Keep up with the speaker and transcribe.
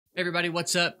Hey everybody,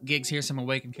 what's up? Gigs here, some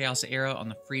Awakened Chaos Era on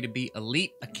the free-to-be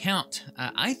Elite account.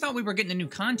 I thought we were getting a new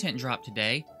content drop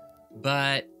today,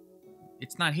 but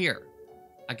it's not here.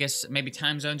 I guess maybe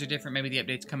time zones are different, maybe the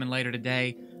update's coming later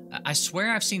today. I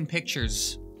swear I've seen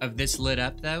pictures of this lit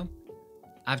up though.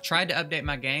 I've tried to update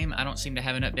my game, I don't seem to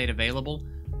have an update available.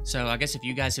 So I guess if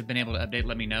you guys have been able to update,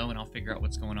 let me know and I'll figure out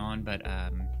what's going on, but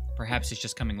perhaps it's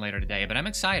just coming later today. But I'm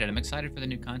excited for the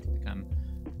new content to come.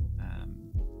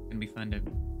 Gonna be fun to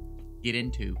get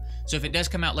into. So if it does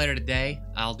come out later today,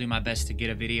 I'll do my best to get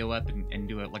a video up and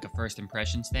do it like a first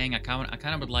impressions thing. I kind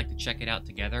of would like to check it out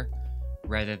together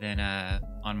rather than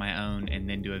on my own and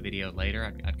then do a video later.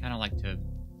 I'd kind of like to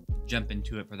jump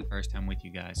into it for the first time with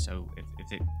you guys. So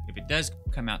if it does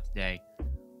come out today,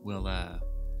 we'll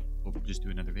just do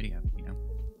another video, you know.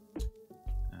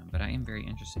 But I am very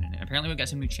interested in it. Apparently we've got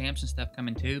some new champs and stuff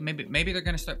coming too. Maybe they're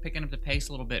gonna start picking up the pace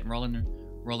a little bit and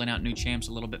rolling out new champs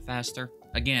a little bit faster.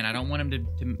 Again, I don't want them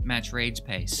to match Raid's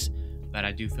pace, but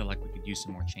I do feel like we could use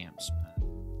some more champs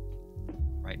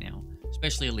right now,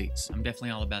 especially elites. I'm definitely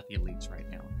all about the elites right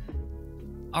now.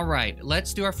 All right,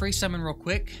 let's do our free summon real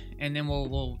quick, and then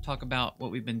we'll talk about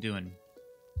what we've been doing.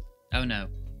 Oh no.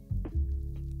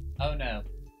 Oh no.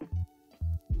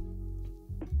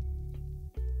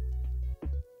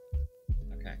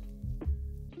 Okay.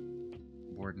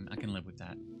 Borden, I can live with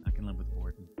that. I can live with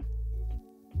Borden.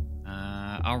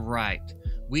 All right.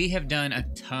 We have done a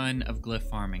ton of glyph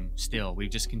farming still. We've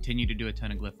just continued to do a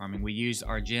ton of glyph farming. We used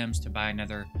our gems to buy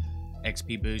another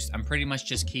XP boost. I'm pretty much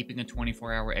just keeping a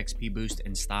 24-hour XP boost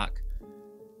in stock.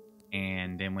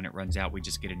 And then when it runs out, we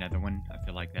just get another one. I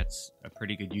feel like that's a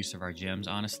pretty good use of our gems,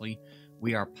 honestly.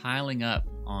 We are piling up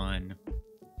on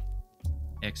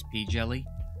XP jelly.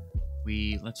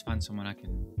 Let's find someone I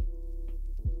can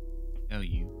show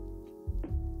you.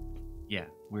 Yeah,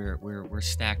 we're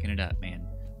stacking it up, man.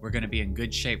 We're gonna be in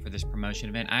good shape for this promotion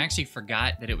event. I actually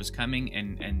forgot that it was coming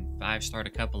and 5-starred a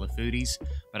couple of foodies,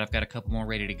 but I've got a couple more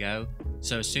ready to go.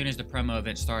 So as soon as the promo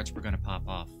event starts, we're gonna pop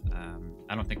off.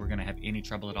 I don't think we're gonna have any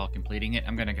trouble at all completing it.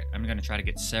 I'm gonna try to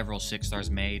get several 6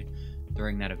 stars made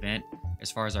during that event.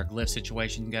 As far as our glyph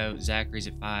situation go, Zachary's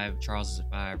at 5, Charles is at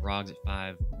 5, Rogge's at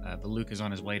 5, Baluk is on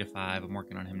his way to 5. I'm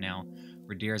working on him now.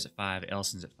 Radier's at 5,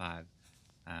 Elson's at 5.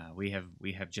 We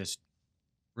have just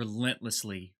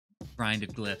relentlessly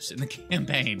grinded glyphs in the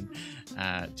campaign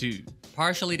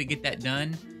partially to get that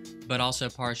done, but also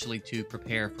partially to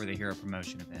prepare for the hero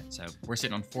promotion event. So we're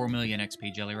sitting on 4 million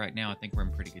XP jelly right now. I think we're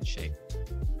in pretty good shape.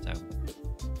 So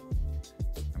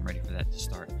I'm ready for that to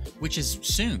start, which is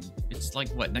soon. It's like,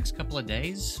 what, next couple of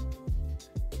days?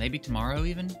 Maybe tomorrow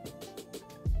even?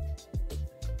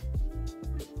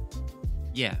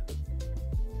 Yeah.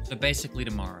 So basically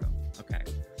tomorrow. Okay.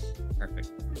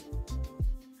 Perfect.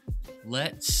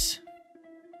 Let's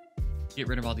get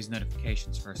rid of all these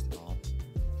notifications first of all.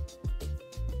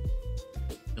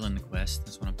 Fill in the quest,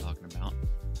 that's what I'm talking about.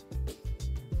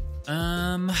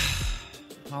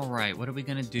 Alright, what are we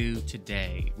gonna do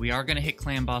today? We are gonna hit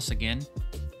clan boss again.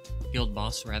 Guild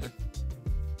boss, rather.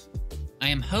 I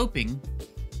am hoping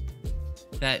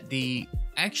that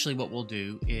actually what we'll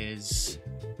do is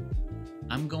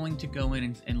I'm going to go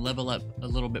in and level up a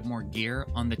little bit more gear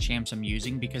on the champs I'm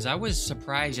using, because I was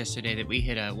surprised yesterday that we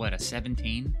hit a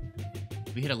 17?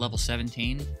 We hit a level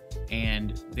 17,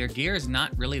 and their gear is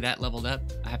not really that leveled up.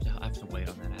 I have to wait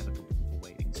on that. I have a couple people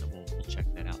waiting, so we'll check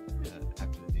that out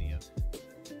after the video.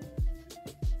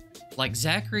 Like,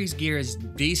 Zachary's gear is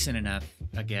decent enough,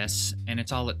 I guess, and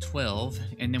it's all at 12,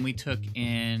 and then we took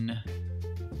in...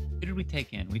 Who did we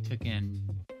take in? We took in...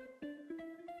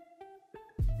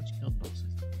 Which guild boss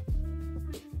is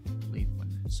that? Lead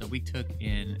one. So we took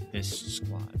in this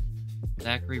squad.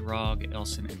 Zachary, Rogge,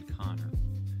 Elson, and Connor.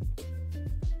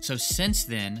 So since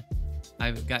then,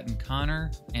 I've gotten Connor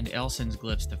and Elson's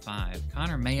glyphs to 5.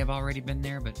 Connor may have already been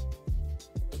there, but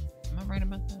am I right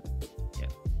about that? Yeah.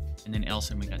 And then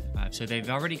Elson we got to 5. So they've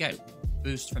already got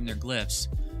boosts from their glyphs,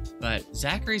 but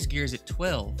Zachary's gear is at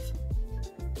 12.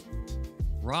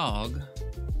 Rogge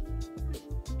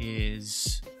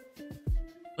is...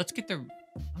 Let's get the...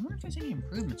 I wonder if there's any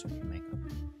improvements we can make on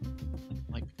them.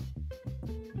 Like,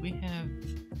 we have...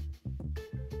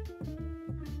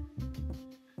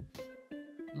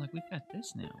 Like, we've got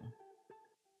this now.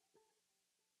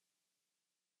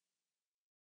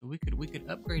 So we could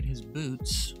upgrade his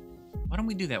boots. Why don't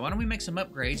we do that? Why don't we make some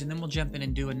upgrades, and then we'll jump in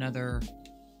and do another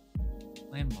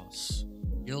clan boss,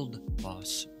 guild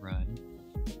boss run.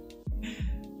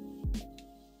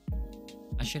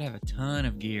 I should have a ton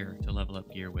of gear to level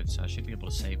up gear with, so I should be able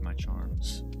to save my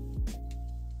charms.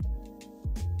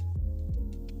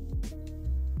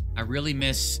 I I really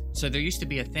miss... So there used to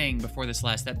be a thing before this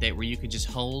last update where you could just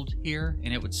hold here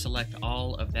and it would select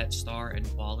all of that star and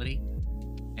quality.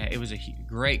 It was a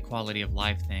great quality of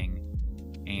life thing,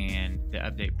 and the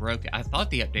update broke it. I thought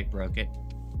the update broke it,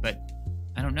 but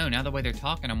I don't know. Now the way they're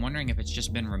talking, I'm wondering if it's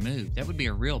just been removed. That would be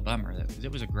a real bummer, though, because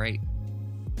it was a great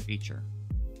feature.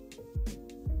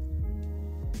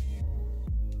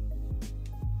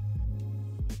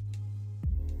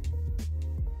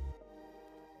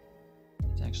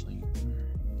 It's actually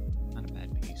not a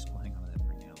bad piece. We'll hang on to that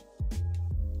for now.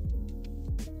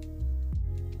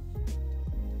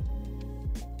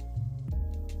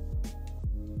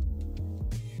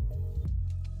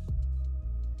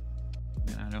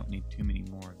 And I don't need too many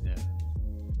more of this.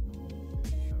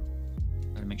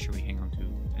 Try to make sure we hang on to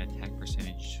an attack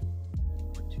percentage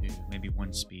or two, maybe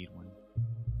one speed one.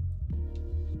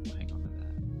 We'll hang on to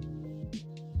that.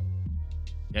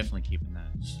 Definitely keeping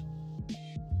those.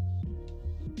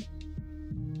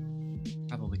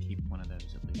 Probably keep one of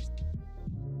those at least.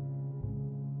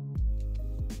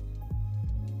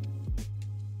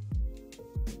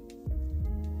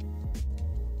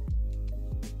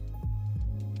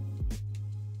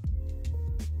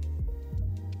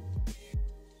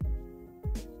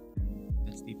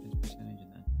 That's defense percentage,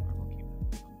 and then we'll keep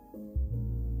that.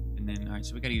 And then, all right,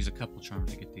 so we got to use a couple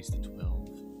charms to get these to 12.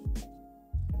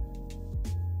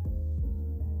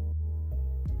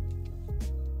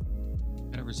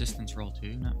 Resistance roll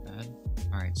too, not bad.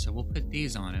 Alright, so we'll put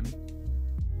these on him.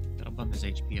 That'll bump his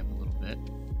HP up a little bit.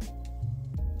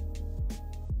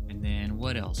 And then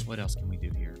what else? What else can we do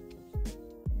here?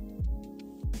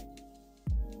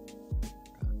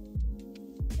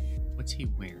 What's he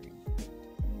wearing?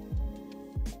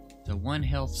 So 1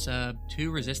 health sub,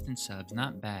 2 resistance subs,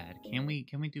 not bad. Can we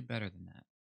do better than that?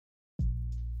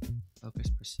 Focus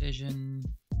precision,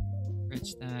 crit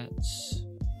stats,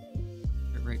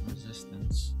 rate and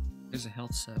resistance. There's a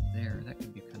health sub there. That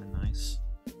could be kind of nice,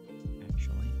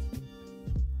 actually.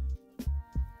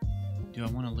 Do I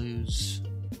want to lose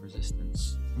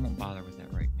resistance? I won't bother with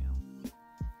that right now.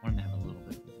 I want him to have a little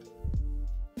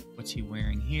bit. What's he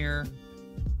wearing here?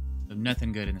 So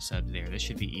nothing good in the subs there. This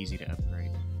should be easy to upgrade.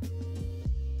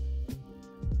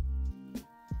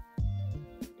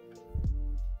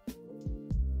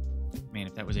 Man,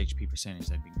 if that was HP percentage,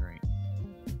 that'd be great.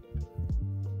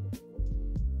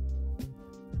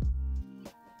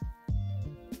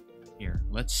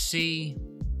 Let's see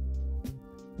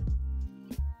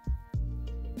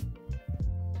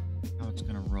how it's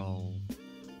going to roll.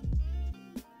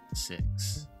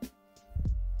 6.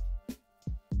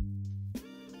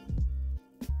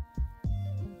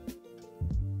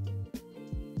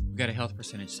 We got a health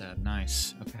percentage sub.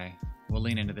 Nice. Okay. We'll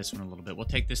lean into this one a little bit. We'll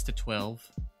take this to 12.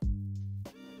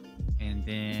 And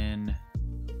then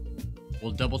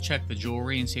we'll double check the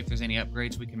jewelry and see if there's any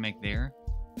upgrades we can make there.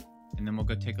 And then we'll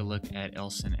go take a look at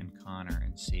Elson and Connor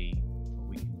and see what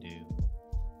we can do.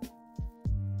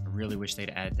 I really wish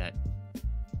they'd add that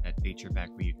feature back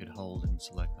where you could hold and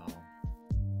select all.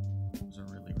 It was a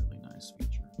really, really nice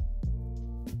feature.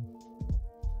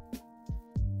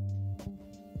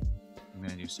 I'm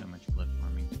gonna do so much glyph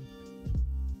farming.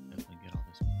 Definitely get all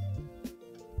this.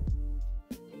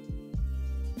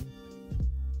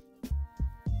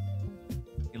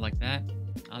 You like that?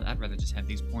 I'd rather just have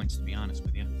these points, to be honest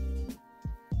with you.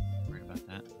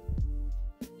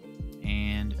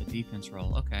 And a defense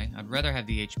roll. Okay, I'd rather have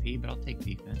the HP, but I'll take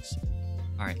defense.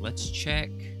 Alright, let's check.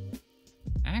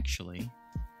 Actually,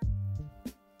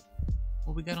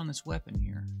 what we got on this weapon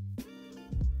here?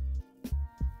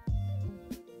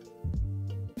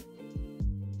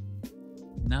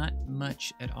 Not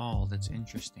much at all that's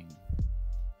interesting.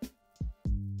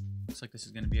 Looks like this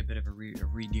is going to be a bit of a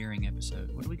ReGearing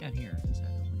episode. What do we got here? Is that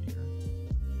over here?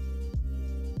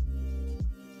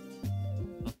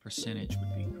 Percentage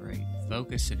would be great.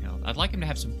 Focus and health. I'd like him to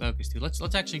have some focus too. Let's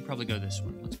actually probably go this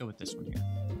one. Let's go with this one here.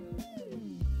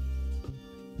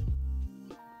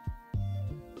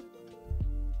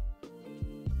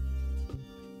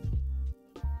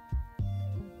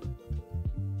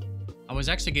 I was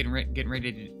actually getting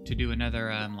ready to do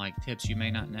another like tips you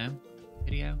may not know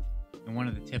video, and one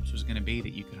of the tips was going to be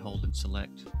that you could hold and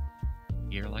select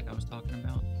gear like I was talking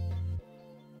about.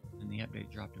 And the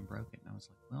update dropped and broke it, and I was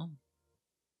like, well.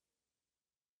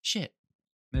 Shit.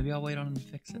 Maybe I'll wait on him to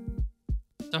fix it.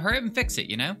 So hurry up and fix it,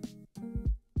 you know?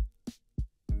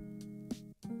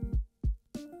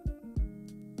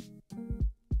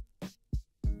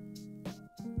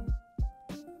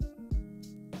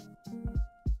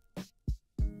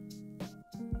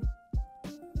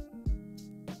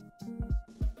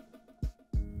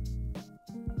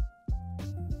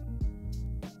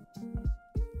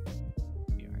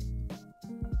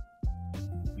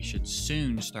 should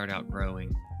soon start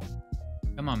outgrowing.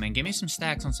 Come on, man. Give me some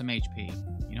stacks on some HP.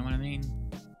 You know what I mean?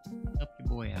 Help your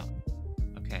boy out.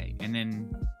 Okay, and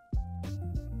then...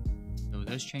 So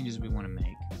those changes we want to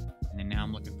make. And then now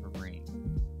I'm looking for ring.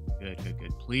 Good, good,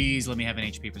 good. Please let me have an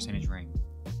HP percentage ring.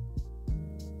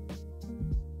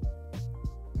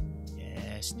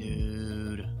 Yes,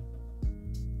 dude.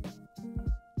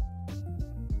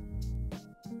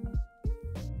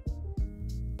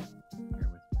 Bear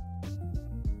with me.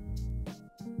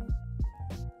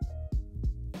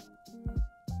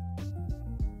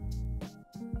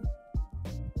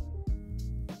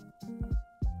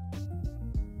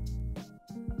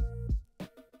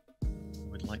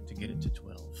 Would like to get it to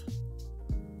 12.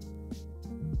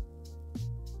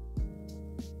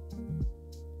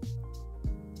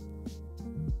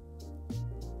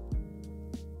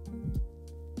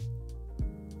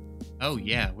 Oh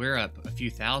yeah, we're up a few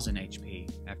thousand HP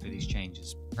after these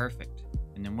changes. Perfect.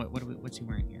 And then what's he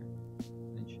wearing here?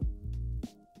 Do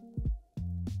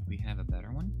we have a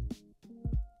better one?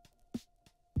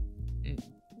 Ew.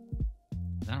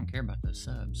 I don't care about those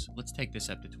subs. Let's take this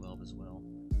up to 12 as well.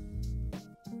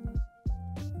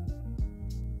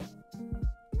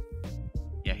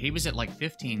 Yeah, he was at like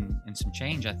 15 and some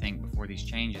change, I think, before these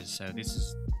changes. So this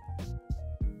is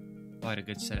quite a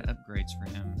good set of upgrades for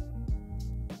him.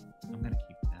 I'm gonna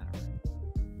keep that around.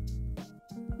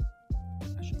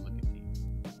 I should look at these.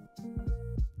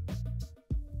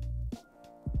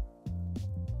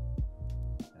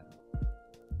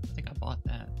 I think I bought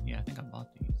that. Yeah, I think I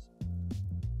bought these.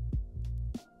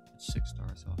 It's 6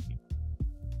 stars, so I'll keep it.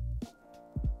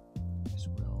 This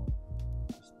will.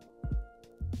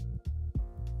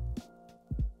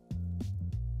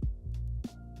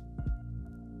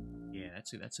 Yeah,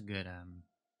 that's a good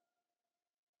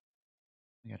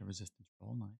I got a resistance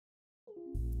roll, nice.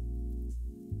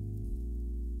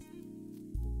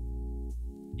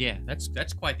 Yeah,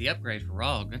 that's quite the upgrade for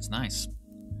Rogge. That's nice.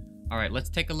 All right,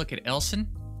 let's take a look at Elson.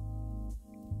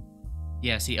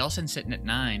 Yeah, see, Elson's sitting at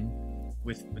 9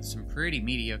 with some pretty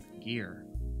mediocre gear,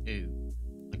 too.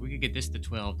 Like, we could get this to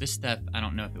 12. This stuff, I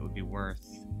don't know if it would be worth.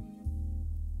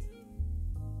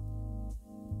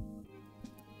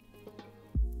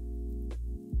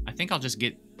 I think I'll just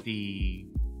get the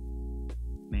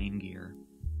main gear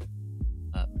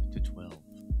up to 12,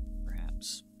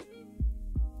 perhaps.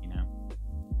 You know?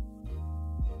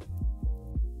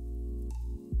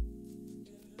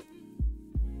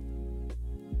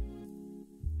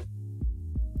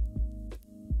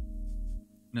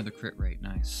 Another crit rate,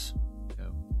 nice.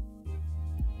 Go.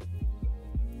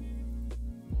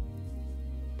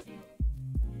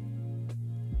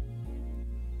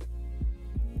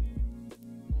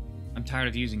 I'm tired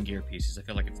of using gear pieces. I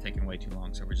feel like it's taking way too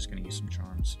long, so we're just going to use some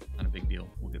charms. Not a big deal.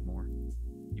 We'll get more,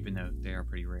 even though they are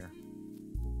pretty rare.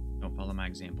 Don't follow my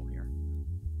example here.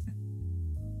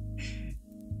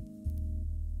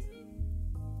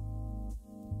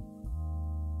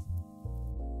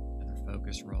 Another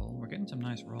focus roll. We're getting some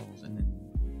nice rolls, and then...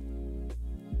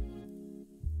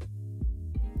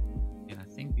 And I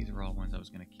think these are all ones I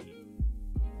was going to keep.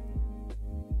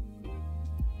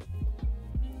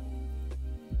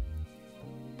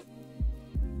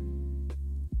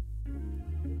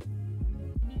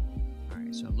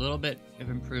 So a little bit of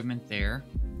improvement there.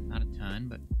 Not a ton,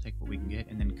 but we'll take what we can get.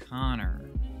 And then Connor.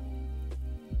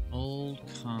 Old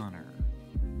Connor.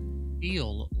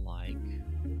 Feel like,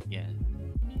 yeah,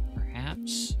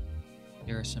 perhaps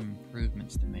there are some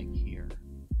improvements to make here.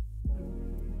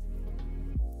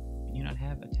 Can you not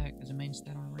have attack as a main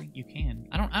stat on a ring? You can.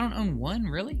 I don't own one,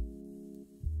 really?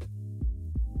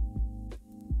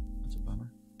 That's a bummer.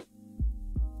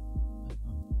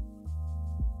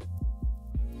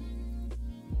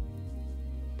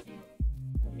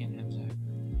 Can't have Zachary.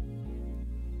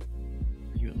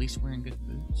 Are you at least wearing good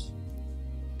boots?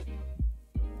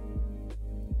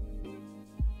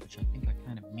 Which I think I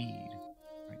kind of need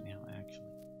right now,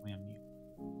 actually. Way on mute.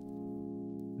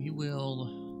 We will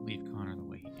leave Connor the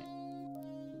way he is.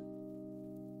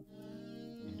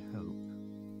 And hope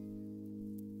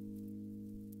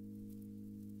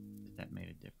that made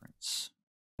a difference.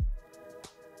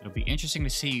 It'll be interesting to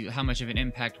see how much of an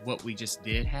impact what we just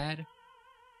did had.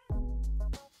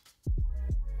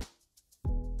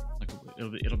 Like,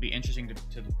 it'll be interesting to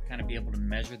kind of be able to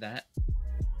measure that.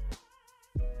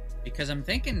 Because I'm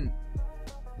thinking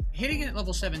hitting it at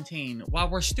level 17, while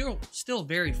we're still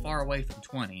very far away from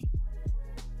 20,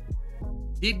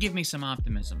 did give me some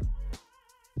optimism.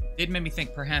 Did make me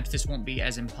think perhaps this won't be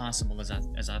as impossible as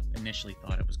I initially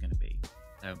thought it was going to be.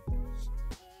 So,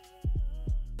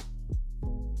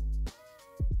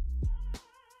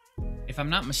 If I'm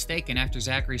not mistaken, after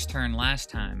Zachary's turn last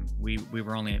time, we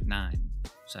were only at 9.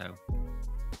 So,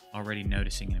 already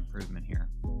noticing an improvement here.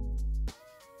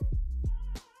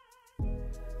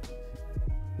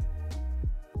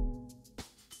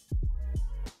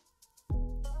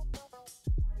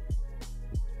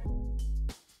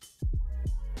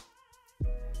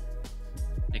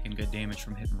 Taking good damage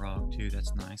from hitting Rogge too,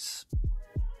 that's nice.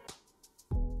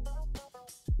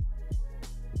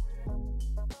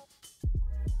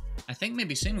 I think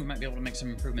maybe soon we might be able to make some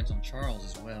improvements on Charles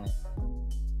as well.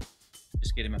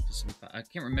 Just get him up to some... I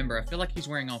can't remember. I feel like he's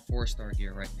wearing all 4-star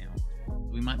gear right now.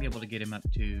 We might be able to get him up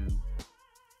to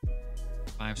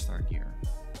 5-star gear.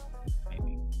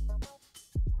 Maybe.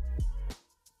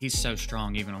 He's so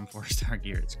strong even on 4-star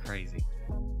gear. It's crazy.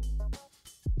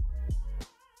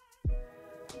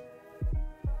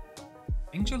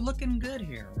 Things are looking good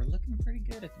here. We're looking pretty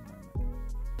good at the moment.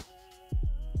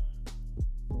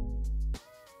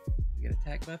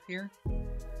 Attack buff here.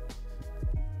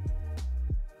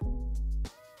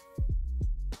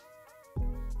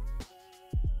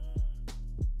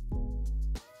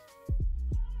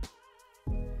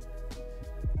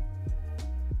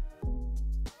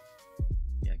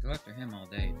 Yeah, go after him all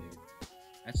day, dude.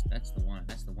 That's the one.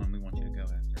 That's the one we want you to go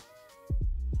after.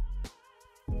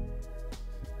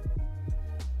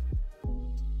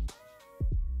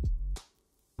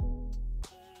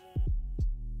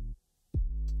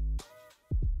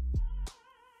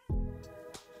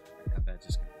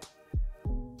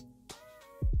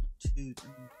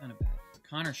 Kind of bad.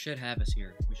 Connor should have us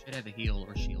here. We should have a heal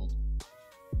or shield.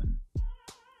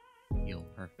 Heal,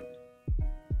 perfect.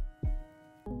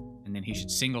 And then he should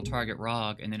single target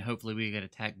Rogge, and then hopefully we get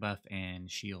attack buff and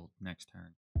shield next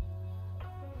turn.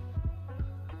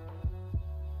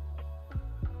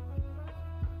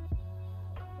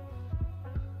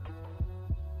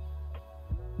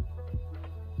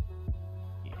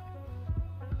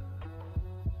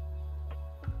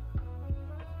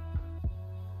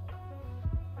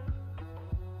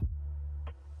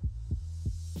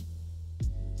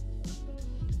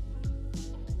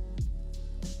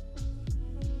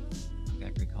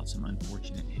 Some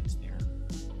unfortunate hits there.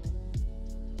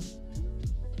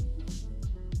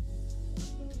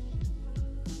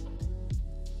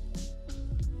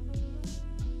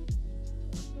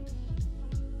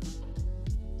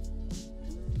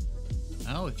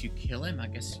 Oh, if you kill him, I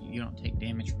guess you don't take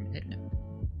damage from hitting him.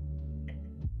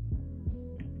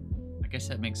 I guess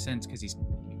that makes sense because he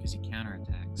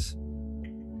counterattacks.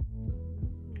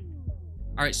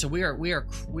 All right, so we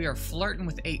are flirting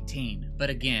with 18, but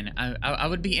again, I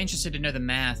would be interested to know the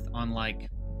math on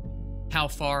like how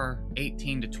far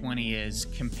 18 to 20 is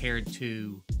compared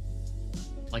to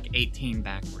like 18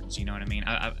 backwards. You know what I mean?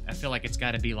 I feel like it's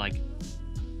got to be like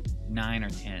 9 or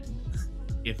 10,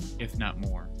 if not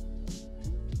more.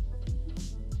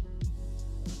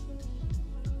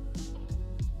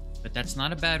 But that's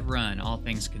not a bad run, all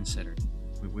things considered.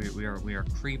 We are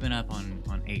creeping up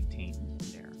on 18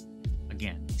 there.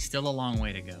 Again, still a long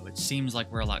way to go. It seems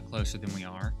like we're a lot closer than we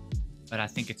are, but I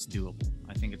think it's doable.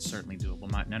 I think it's certainly doable.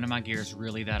 None of my gear is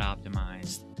really that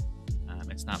optimized.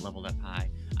 It's not leveled up high.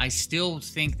 I still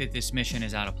think that this mission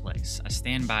is out of place. I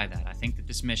stand by that. I think that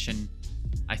this mission,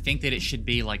 I think that it should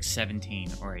be like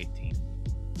 17 or 18.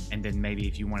 And then maybe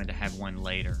if you wanted to have one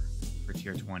later for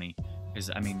tier 20. Because,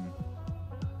 I mean,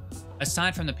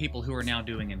 aside from the people who are now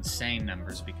doing insane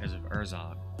numbers because of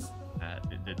Urzog,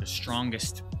 the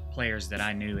strongest players that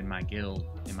I knew in my guild,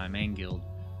 in my main guild,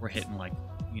 were hitting like,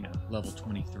 you know, level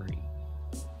 23.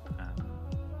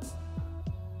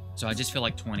 So I just feel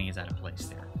like 20 is out of place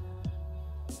there.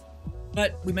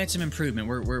 But we made some improvement.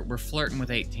 We're flirting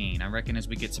with 18. I reckon as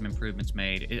we get some improvements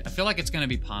made, I feel like it's going to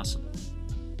be possible.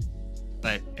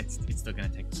 But it's still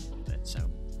going to take us a little bit, so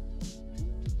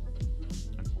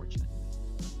unfortunate.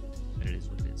 But it is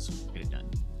what it is. We'll get it done.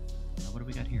 What do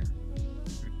we got here?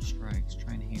 Strikes,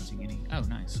 try enhancing any... Oh,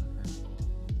 nice.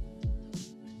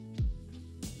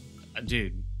 Okay.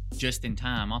 Dude, just in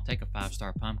time. I'll take a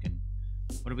 5-star pumpkin.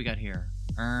 What do we got here?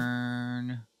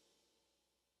 Earn...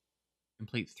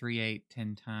 Complete 3-8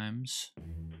 10 times.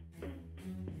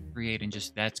 3-8 and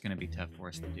just... That's going to be tough for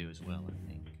us to do as well, I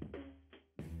think.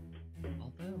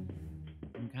 Although,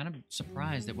 I'm kind of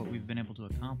surprised at what we've been able to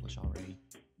accomplish already.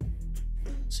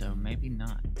 So, maybe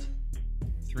not.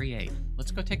 3-8.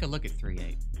 Let's go take a look at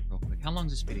 3-8 real quick. How long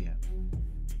is this video?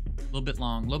 A little bit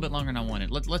long. A little bit longer than I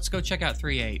wanted. Let's go check out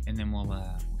 3-8 and then we'll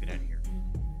get out of here.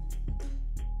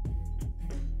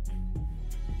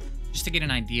 Just to get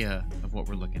an idea of what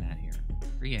we're looking at here.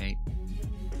 3-8.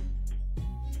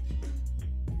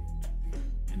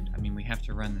 And, I mean, we have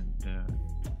to run the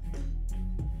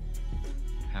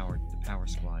power power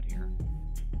squad here.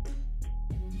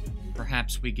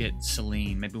 Perhaps we get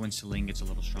Celine. Maybe when Celine gets a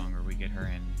little stronger, we get her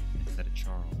in instead of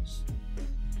Charles.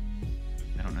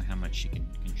 I don't know how much she can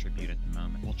contribute at the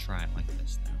moment. We'll try it like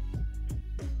this, though.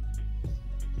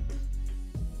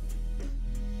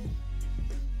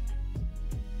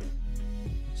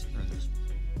 Let's throw this one.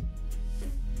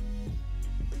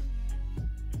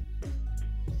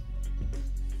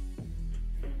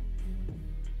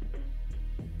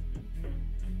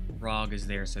 Rogge is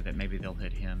there so that maybe they'll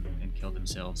hit him and kill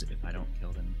themselves if I don't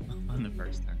kill them on the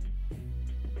first turn.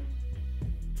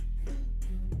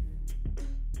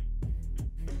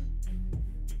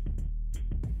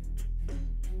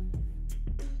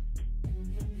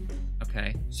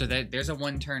 Okay, so there's a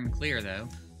one-turn clear, though,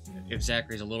 if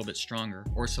Zachary's a little bit stronger,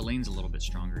 or Celine's a little bit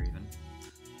stronger, even.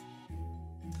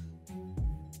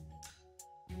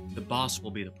 The boss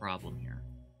will be the problem here.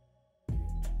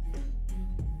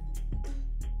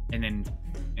 And then,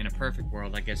 in a perfect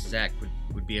world, I guess Zach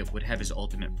would have his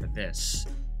ultimate for this.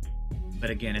 But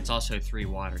again, it's also 3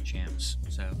 water champs,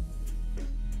 so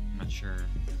I'm not sure.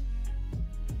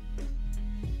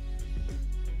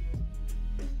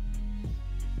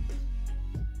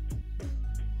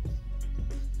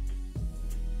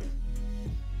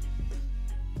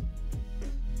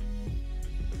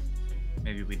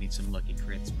 Maybe we need some lucky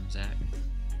crits from Zach.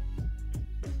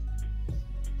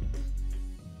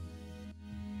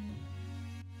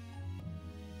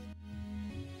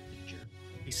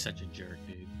 He's such a jerk,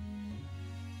 dude.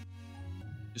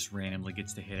 Just randomly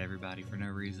gets to hit everybody for no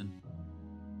reason.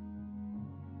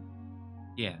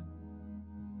 Yeah.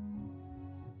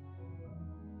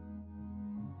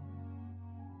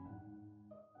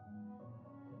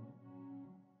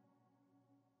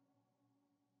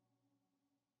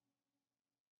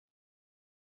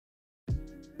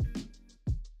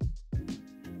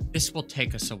 This will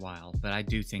take us a while, but I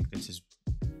do think this is...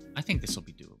 I think this will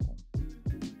be doable.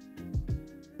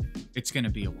 It's gonna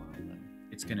be a while, though.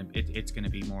 It's gonna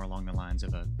be more along the lines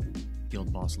of a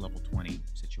guild boss level 20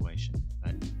 situation,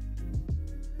 but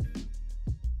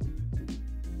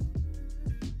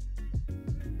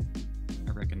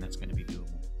I reckon that's gonna be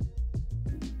doable.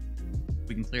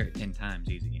 We can clear it 10 times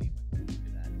easy anyway.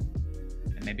 Do that,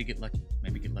 and maybe get lucky.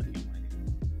 Maybe get lucky on one of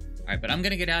these. All right, but I'm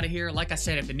gonna get out of here. Like I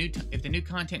said, if the new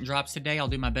content drops today, I'll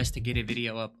do my best to get a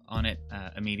video up on it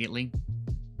immediately,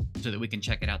 so that we can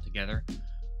check it out together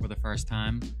for the first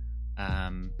time.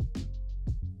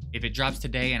 If it drops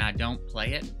today and I don't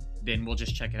play it, then we'll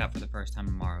just check it out for the first time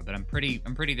tomorrow. But I'm pretty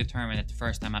determined that the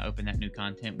first time I open that new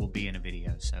content will be in a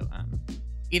video. So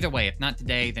either way, if not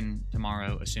today, then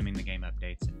tomorrow, assuming the game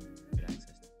updates and good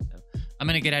access. So I'm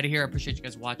gonna get out of here. I appreciate you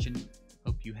guys watching.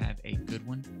 Hope you have a good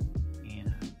one.